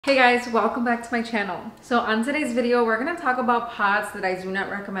Hey guys, welcome back to my channel. So on today's video, we're going to talk about pods that I do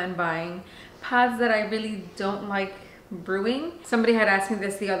not recommend buying, pods that I really don't like brewing. Somebody had asked me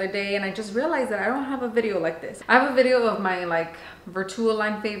this the other day and I just realized that I don't have a video like this. I have a video of my Vertuo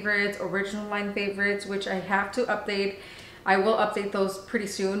line favorites, original line favorites, which I have to update. I will update those pretty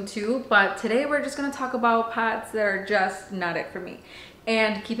soon too, but today we're just going to talk about pods that are just not it for me.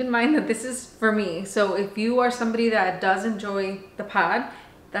 And keep in mind that this is for me. So if you are somebody that does enjoy the pod,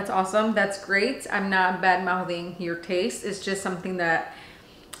 that's awesome, that's great. I'm not bad mouthing your taste. It's just something that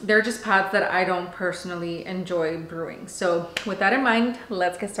they're just pods that I don't personally enjoy brewing. So with that in mind,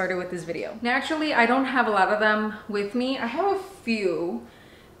 let's get started with this video. Naturally, I don't have a lot of them with me. I have a few,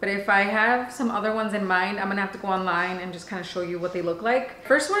 but if I have some other ones in mind, I'm gonna have to go online and just kind of show you what they look like.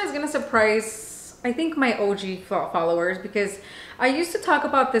 First one is gonna surprise, I think, my OG followers, because I used to talk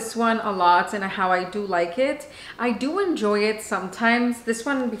about this one a lot and how I do like it. I do enjoy it sometimes. This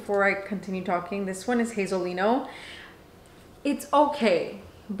one, before I continue talking, this one is Hazelino. It's okay,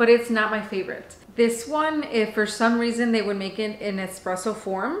 but it's not my favorite. This one, if for some reason they would make it in espresso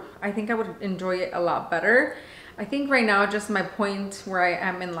form, I think I would enjoy it a lot better. I think right now, just my point where I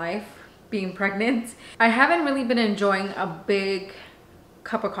am in life, being pregnant, I haven't really been enjoying a big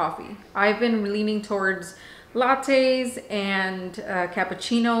cup of coffee. I've been leaning towards lattes and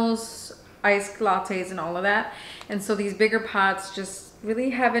cappuccinos, iced lattes and all of that. And so these bigger pots just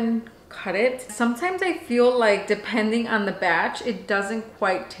really haven't cut it. Sometimes I feel like, depending on the batch, it doesn't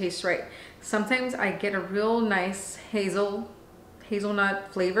quite taste right. Sometimes I get a real nice hazelnut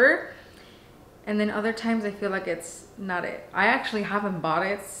flavor, and then other times I feel like it's not it. I actually haven't bought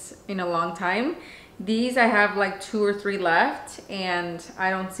it in a long time. These I have like 2 or 3 left, and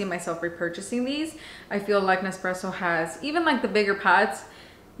I don't see myself repurchasing these. I feel like Nespresso has, even like the bigger pods,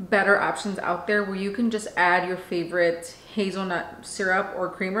 better options out there where you can just add your favorite hazelnut syrup or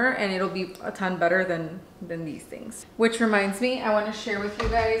creamer and it'll be a ton better than these things. Which reminds me, I want to share with you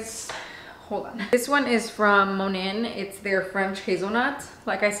guys, hold on. This one is from Monin. It's their French hazelnut.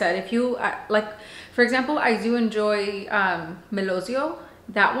 Like I said, if you like, for example, I do enjoy Melozio.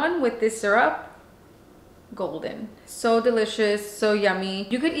 That one with this syrup, golden, so delicious, so yummy.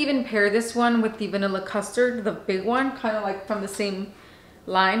 You could even pair this one with the vanilla custard, the big one, kind of like from the same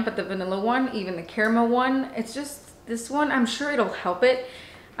line, but the vanilla one, even the caramel one. It's just, this one, I'm sure it'll help it.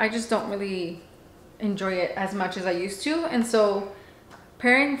 I just don't really enjoy it as much as I used to. And so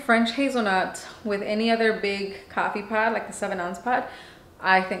pairing French hazelnut with any other big coffee pod, like the 7-ounce pod,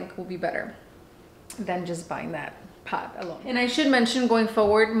 I think will be better than just buying that pot alone. And I should mention, going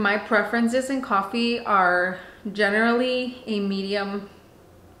forward, my preferences in coffee are generally a medium,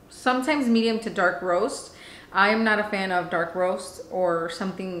 sometimes medium to dark roast. I am not a fan of dark roast or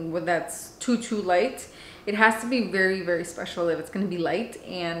something that's too light. It has to be very, very special if it's going to be light,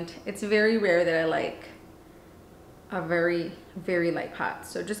 and it's very rare that I like a very, very light pot.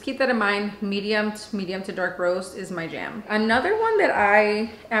 So just keep that in mind. Medium to dark roast is my jam. Another one that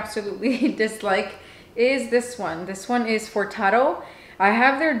I absolutely dislike is this one. This one is Fortado. I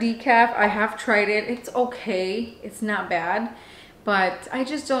have their decaf. I have tried it. It's okay. It's not bad, but I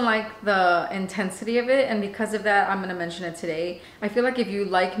just don't like the intensity of it. And because of that, I'm going to mention it today. I feel like if you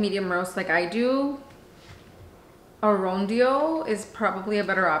like medium roast like I do, Arondio is probably a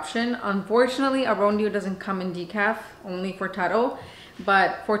better option. Unfortunately, Arondio doesn't come in decaf, only Fortado.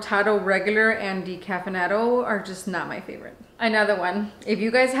 But Fortado regular and decaffeinado are just not my favorite. Another one, if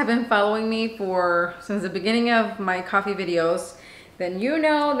you guys have been following me since the beginning of my coffee videos, then you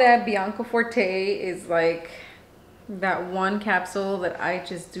know that Bianco Forte is like that one capsule that I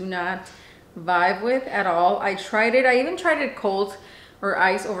just do not vibe with at all. I tried it. I even tried it cold or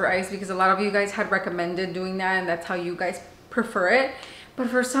ice over ice, because a lot of you guys had recommended doing that and that's how you guys prefer it. But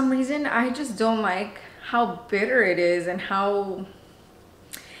for some reason, I just don't like how bitter it is and how,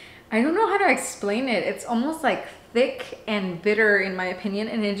 I don't know how to explain it. It's almost like thick and bitter in my opinion,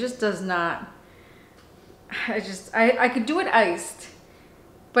 and it just does not, I could do it iced.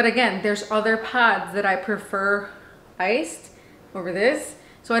 But again, there's other pods that I prefer iced over this.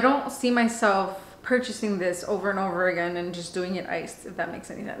 So I don't see myself purchasing this over and over again and just doing it iced, if that makes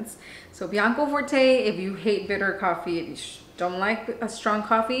any sense. So Bianco Forte, if you hate bitter coffee, if you don't like a strong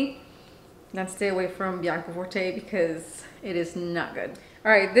coffee, then stay away from Bianco Forte because it is not good.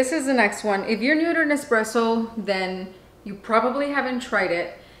 All right, this is the next one. If you're new to Nespresso, then you probably haven't tried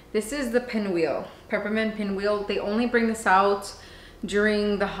it. This is the Pinwheel, Peppermint Pinwheel. They only bring this out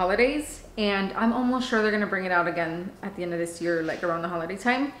during the holidays, and I'm almost sure they're gonna bring it out again at the end of this year, like around the holiday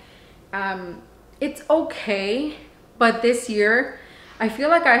time. It's okay, but this year, I feel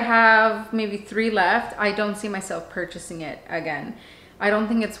like I have maybe 3 left. I don't see myself purchasing it again. I don't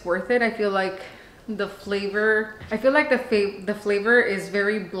think it's worth it. I feel like the flavor is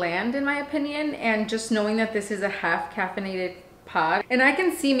very bland in my opinion, and just knowing that this is a half caffeinated pod, and I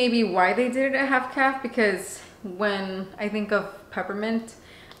can see maybe why they did it at half calf, because when I think of peppermint,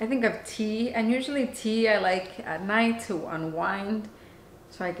 I think of tea, and usually tea I like at night to unwind.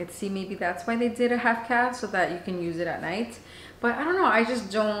 So I could see maybe that's why they did a half calf, so that you can use it at night. But I don't know, I just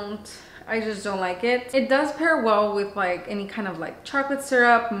don't like it. It does pair well with like any kind of like chocolate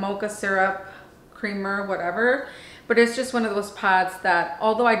syrup, mocha syrup, creamer, whatever. But it's just one of those pods that,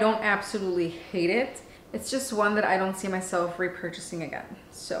 although I don't absolutely hate it, it's just one that I don't see myself repurchasing again.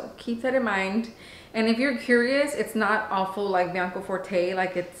 So keep that in mind. And if you're curious, it's not awful like Bianco Forte.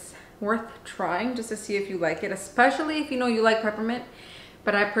 Like, it's worth trying just to see if you like it, especially if you know you like peppermint.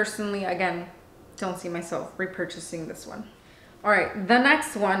 But I personally, again, don't see myself repurchasing this one. All right, the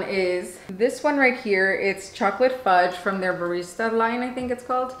next one is this one right here. It's chocolate fudge from their barista line, I think it's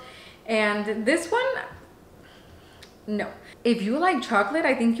called. And this one, no. If you like chocolate,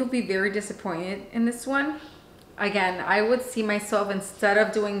 I think you'll be very disappointed in this one. Again, I would see myself, instead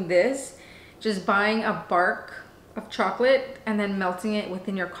of doing this, just buying a bark of chocolate and then melting it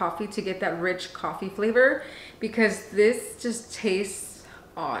within your coffee to get that rich coffee flavor, because this just tastes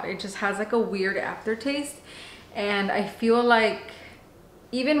odd. It just has like a weird aftertaste, and I feel like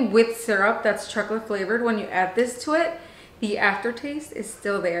even with syrup that's chocolate flavored, when you add this to it, the aftertaste is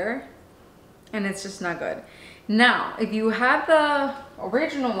still there, and it's just not good. Now, if you have the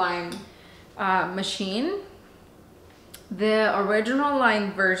original line machine, the original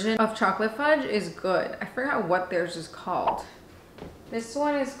line version of chocolate fudge is good. I forgot what theirs is called. This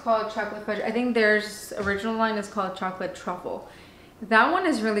one is called chocolate fudge. I think theirs original line is called chocolate truffle. That one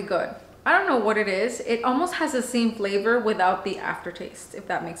is really good. I don't know what it is. It almost has the same flavor without the aftertaste, if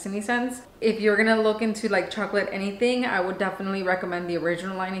that makes any sense. If you're gonna look into like chocolate anything, I would definitely recommend the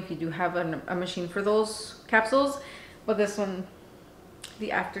original line if you do have a machine for those capsules. But this one,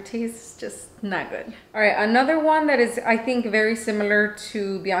 the aftertaste is just not good. All right, another one that is, I think, very similar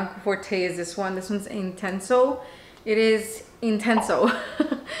to Bianco Forte is this one. This one's Intenso. It is Intenso.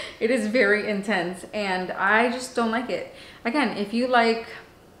 It is very intense, and I just don't like it. Again, if you like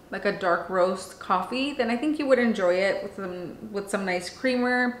a dark roast coffee, then I think you would enjoy it with some nice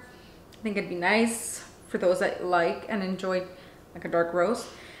creamer. I think it'd be nice for those that like and enjoy like a dark roast.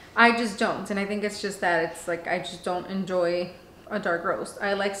 I just don't, and I think it's just that it's like I just don't enjoy a dark roast.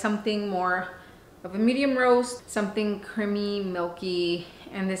 I like something more of a medium roast, something creamy, milky,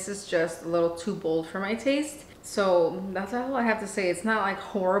 and this is just a little too bold for my taste. So that's all I have to say. It's not like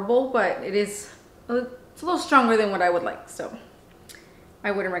horrible, but it's a little stronger than what I would like. So I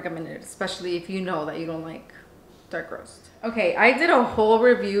wouldn't recommend it, especially if you know that you don't like dark roast. Okay, I did a whole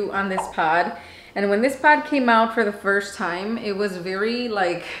review on this pod, and when this pod came out for the first time, it was very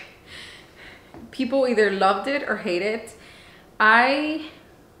like, people either loved it or hate it. I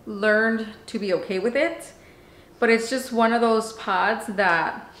learned to be okay with it, but it's just one of those pods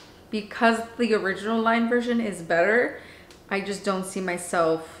that, because the original line version is better, I just don't see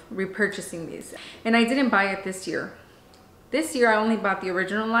myself repurchasing these. And I didn't buy it this year. This year I only bought the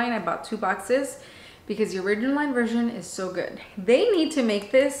original line. I bought 2 boxes because the original line version is so good. They need to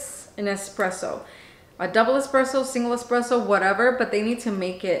make this an espresso. A double espresso, single espresso, whatever, but they need to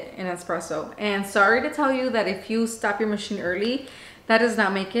make it an espresso. And sorry to tell you that if you stop your machine early, that does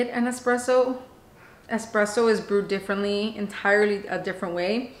not make it an espresso. Espresso is brewed differently, entirely a different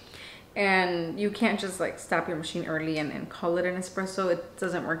way. And you can't just like stop your machine early and call it an espresso. It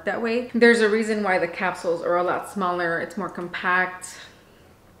doesn't work that way. There's a reason why the capsules are a lot smaller. It's more compact.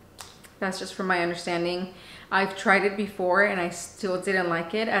 That's just from my understanding. I've tried it before and I still didn't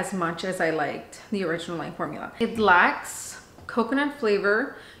like it as much as I liked the original line formula. It lacks coconut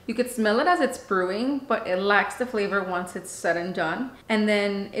flavor. You could smell it as it's brewing, but it lacks the flavor once it's said and done. And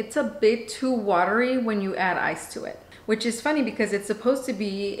then it's a bit too watery when you add ice to it, which is funny because it's supposed to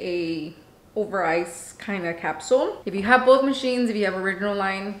be a over ice kind of capsule. If you have both machines, if you have original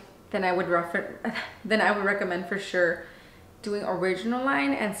line, then I would recommend for sure doing original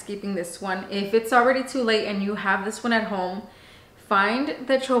line and skipping this one. If it's already too late and you have this one at home, find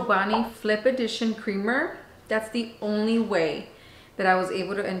the Chobani Flip Edition creamer. That's the only way that I was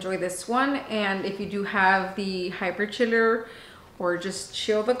able to enjoy this one. And if you do have the hyper chiller, or just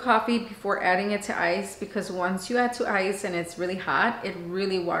chill the coffee before adding it to ice, because once you add to ice and it's really hot, it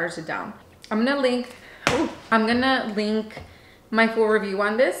really waters it down. I'm gonna link my full review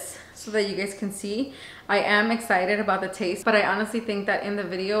on this so that you guys can see. I am excited about the taste, but I honestly think that in the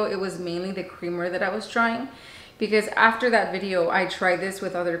video, it was mainly the creamer that I was trying, because after that video, I tried this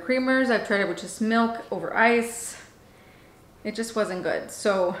with other creamers. I've tried it with just milk over ice. It just wasn't good.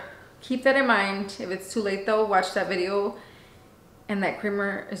 So keep that in mind. If it's too late though, watch that video. And that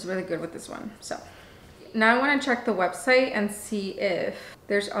creamer is really good with this one. So now I want to check the website and see if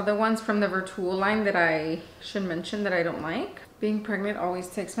there's other ones from the Vertuo line that I should mention that I don't like. Being pregnant always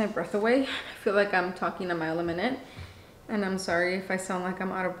takes my breath away. I feel like I'm talking a mile a minute. And I'm sorry if I sound like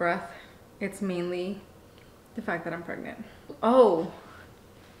I'm out of breath. It's mainly the fact that I'm pregnant. Oh,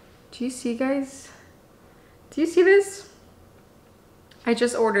 do you see, guys? Do you see this? I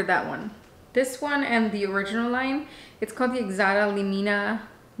just ordered that one. This one and the original line. It's called the Exada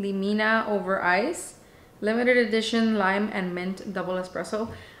Limina over Ice. Limited edition lime and mint double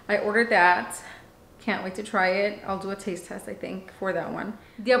espresso. I ordered that. Can't wait to try it. I'll do a taste test, I think, for that one.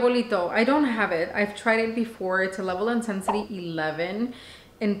 Diavolitto, I don't have it. I've tried it before. It's a level intensity 11.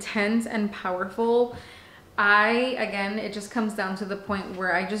 Intense and powerful. Again, it just comes down to the point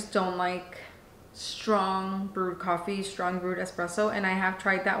where I just don't like strong brewed coffee, strong brewed espresso, and I have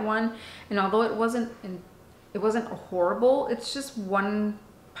tried that one. And although it wasn't horrible, it's just one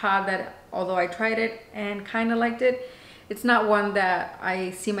pod that, although I tried it and kind of liked it, it's not one that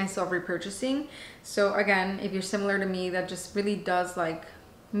I see myself repurchasing. So again, if you're similar to me, that just really does like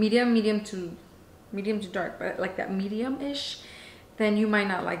medium to dark, but like that medium-ish, then you might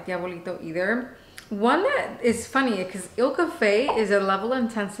not like Diavolitto either. One that is funny because Il Cafe is a level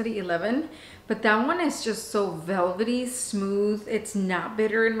intensity 11, but that one is just so velvety, smooth. It's not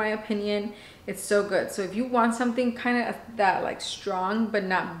bitter in my opinion. It's so good. So if you want something kind of that like strong but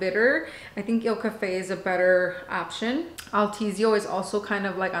not bitter, I think Il Cafe is a better option. Altizio is also kind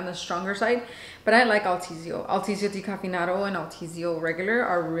of like on the stronger side, but I like Altizio. Altizio Decaffeinato and Altizio regular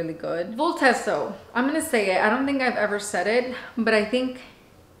are really good. Voltesso, I'm gonna say it. I don't think I've ever said it, but I think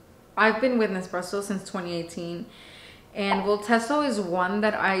I've been with Nespresso since 2018, and Voltesso is one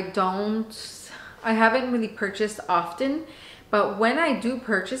that I haven't really purchased often, but when I do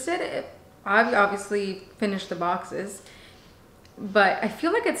purchase it, I've obviously finished the boxes, but I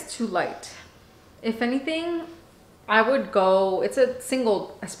feel like it's too light. If anything, I would go, it's a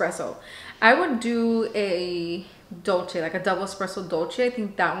single espresso. I would do a dolce, like a double espresso dolce. I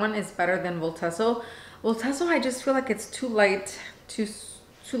think that one is better than Voltesso. Voltesso, I just feel like it's too light, too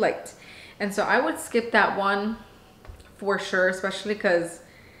light. And so I would skip that one for sure, especially because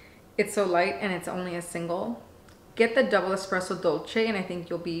it's so light and it's only a single. Get the double espresso dolce and I think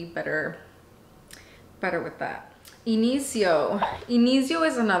you'll be better with that. Inizio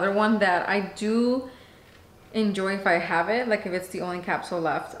is another one that I do enjoy if I have it. Like if it's the only capsule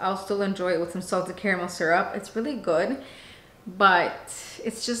left, I'll still enjoy it with some salted caramel syrup. It's really good, but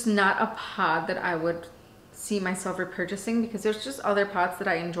it's just not a pod that I would see myself repurchasing because there's just other pods that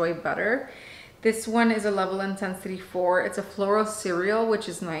I enjoy better. This one is a level intensity 4. It's a floral cereal, which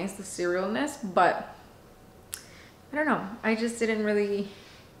is nice, the cerealness, but I don't know. I just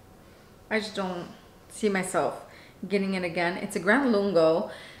don't see myself getting it again. It's a Gran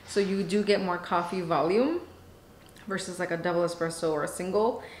Lungo, so you do get more coffee volume versus like a double espresso or a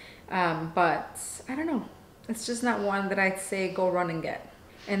single. But I don't know. It's just not one that I'd say go run and get.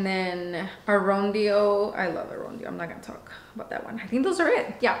 And then Arondio, I love Arondio. I'm not gonna talk about that one. I think those are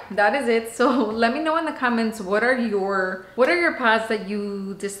it. Yeah, that is it. So let me know in the comments what are your pods that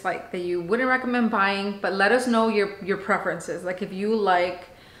you dislike, that you wouldn't recommend buying, but let us know your preferences. Like if you like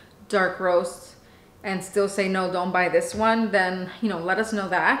dark roast and still say no, don't buy this one, then let us know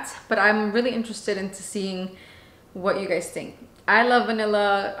that. But I'm really interested into seeing what you guys think. I love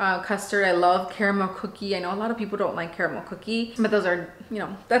vanilla custard. I love caramel cookie. I know a lot of people don't like caramel cookie, but those are,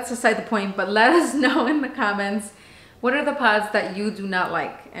 that's beside the point. But let us know in the comments, what are the pods that you do not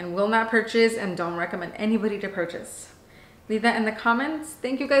like and will not purchase and don't recommend anybody to purchase? Leave that in the comments.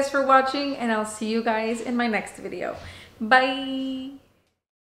 Thank you guys for watching, and I'll see you guys in my next video. Bye.